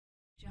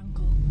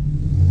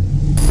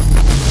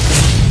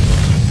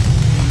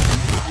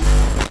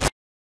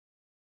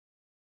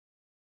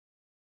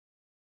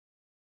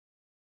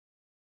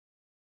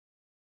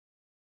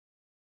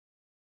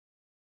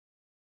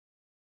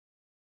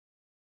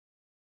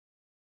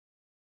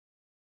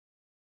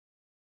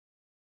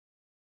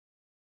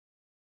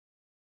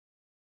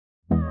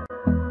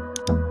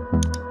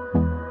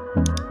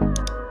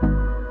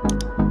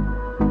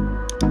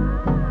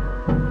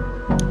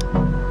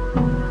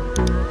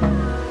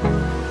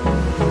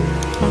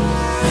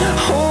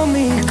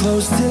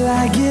close till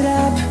I get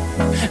up.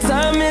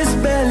 Time is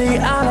barely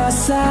on our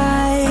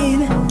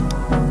side.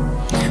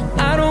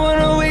 I don't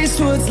wanna waste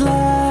what's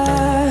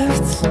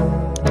left.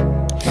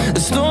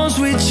 The storms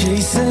we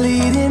chase are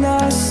leading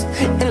us,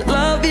 and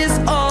love is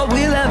all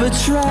we'll ever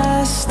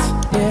trust.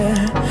 Yeah,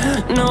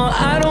 no,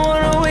 I don't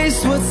wanna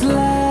waste what's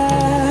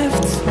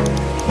left.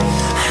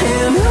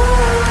 And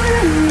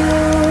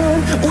on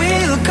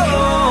we'll go,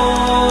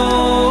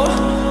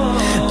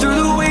 through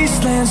the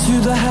wastelands,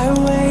 through the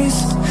highways,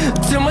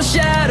 till my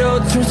shadow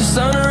turns to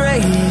sun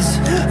rays.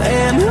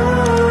 And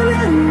on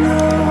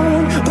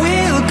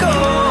we'll go,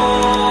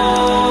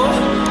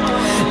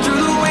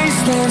 through the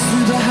wastelands,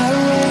 through the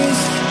highways,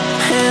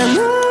 and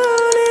on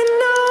we'll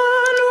go.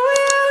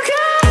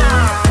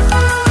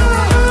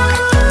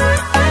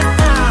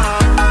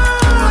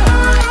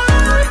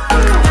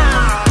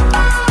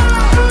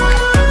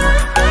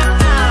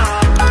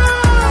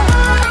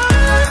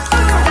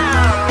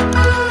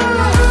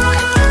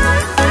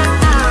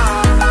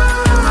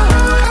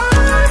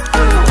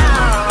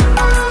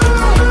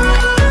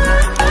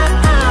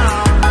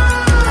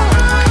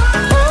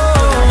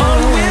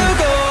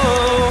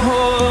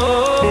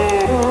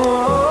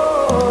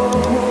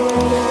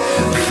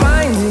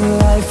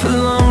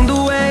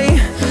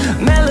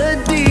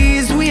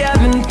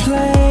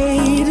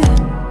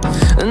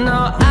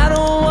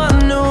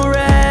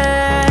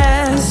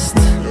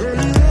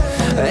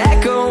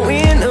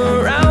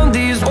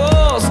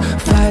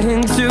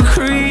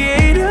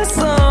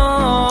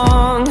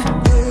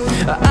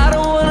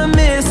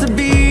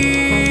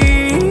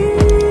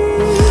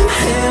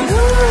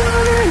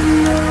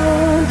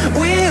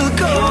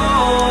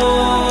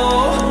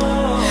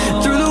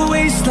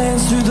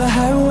 Through the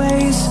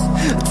highways,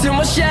 till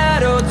my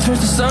shadow turns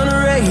to sun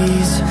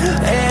rays.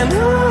 And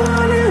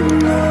on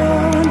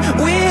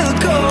we'll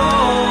go,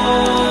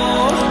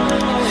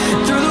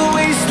 through the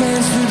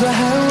wastelands, through the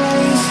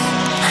highways,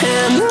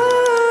 and on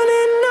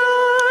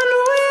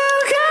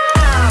we'll go.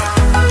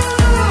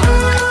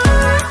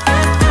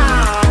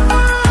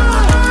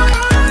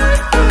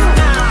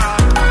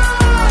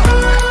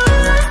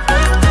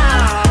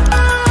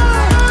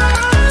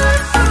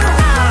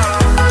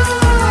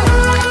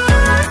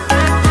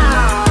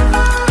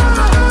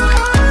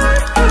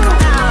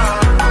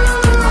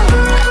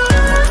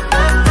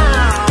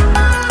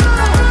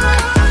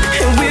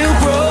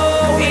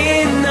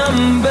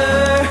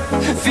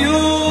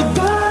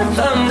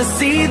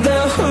 See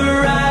the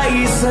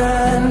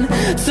horizon,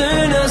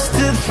 turn us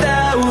to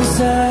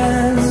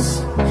thousands,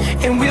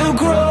 and we'll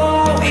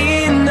grow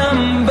in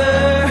number,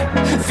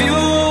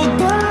 fueled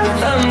by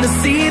them. To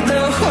see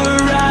the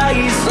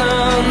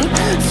horizon,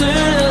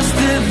 turn us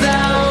to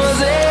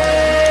thousands,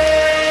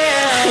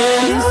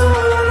 and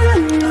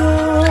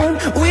on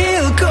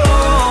we'll go,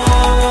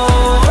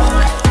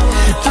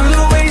 through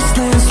the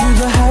wastelands, through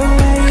the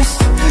highways,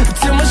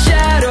 till my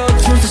shadow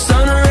turns to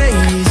sun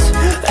rays.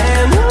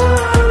 And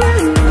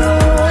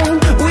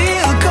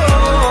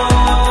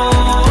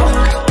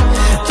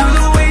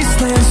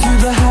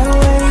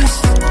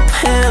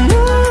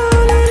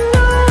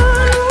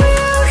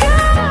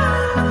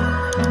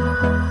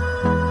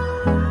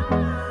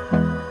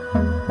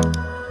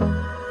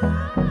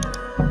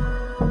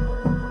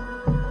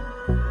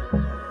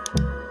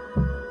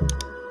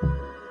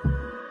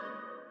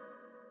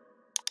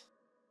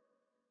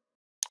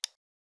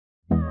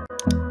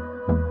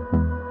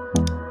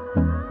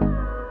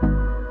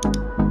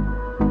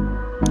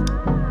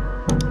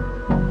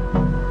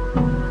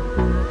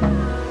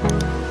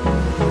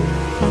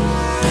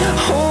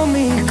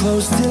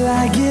close till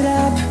I get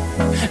up.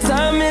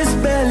 Time is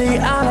barely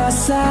on our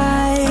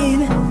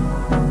side.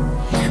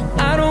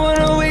 I don't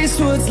wanna waste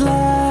what's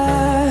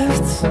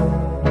left.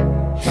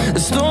 The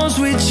storms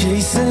we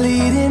chase are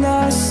leading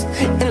us,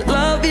 and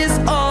love